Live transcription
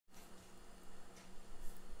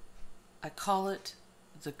I call it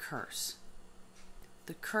the curse.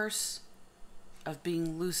 The curse of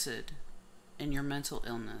being lucid in your mental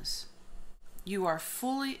illness. You are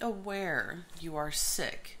fully aware you are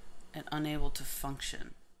sick and unable to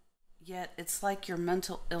function. Yet it's like your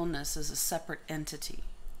mental illness is a separate entity,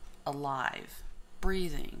 alive,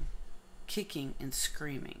 breathing, kicking and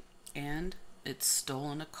screaming. And it's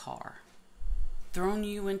stolen a car, thrown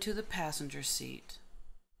you into the passenger seat,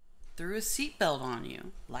 threw a seatbelt on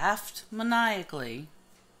you, laughed maniacally,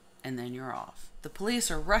 and then you're off. The police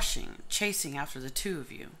are rushing, chasing after the two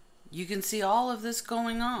of you. You can see all of this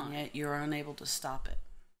going on, yet you're unable to stop it.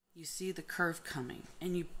 You see the curve coming,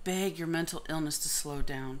 and you beg your mental illness to slow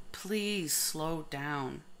down. Please slow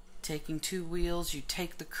down. Taking two wheels, you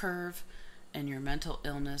take the curve, and your mental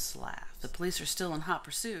illness laughs. The police are still in hot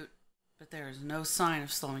pursuit, but there is no sign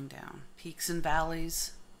of slowing down. Peaks and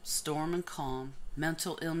valleys, storm and calm,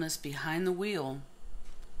 mental illness behind the wheel.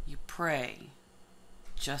 You pray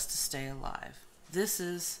just to stay alive. This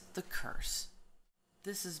is the curse.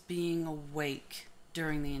 This is being awake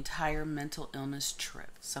during the entire mental illness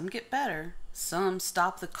trip. Some get better. Some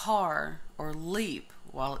stop the car or leap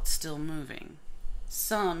while it's still moving.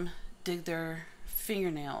 Some dig their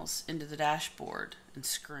fingernails into the dashboard and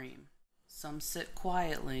scream. Some sit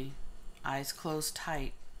quietly, eyes closed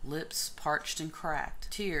tight, lips parched and cracked,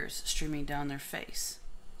 tears streaming down their face.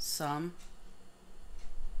 Some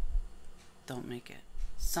don't make it.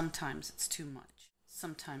 Sometimes it's too much.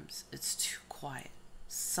 Sometimes it's too quiet.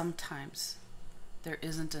 Sometimes there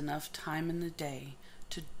isn't enough time in the day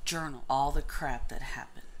to journal all the crap that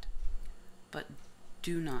happened. But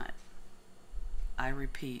do not, I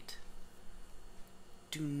repeat,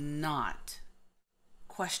 do not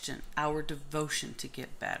question our devotion to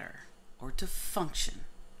get better, or to function,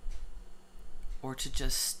 or to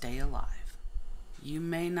just stay alive. You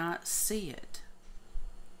may not see it,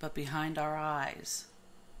 but behind our eyes,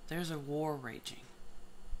 there's a war raging,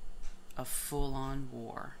 a full-on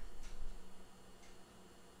war.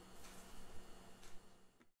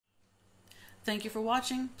 Thank you for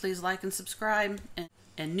watching. Please like and subscribe,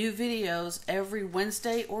 and new videos every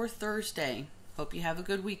Wednesday or Thursday. Hope you have a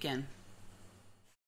good weekend.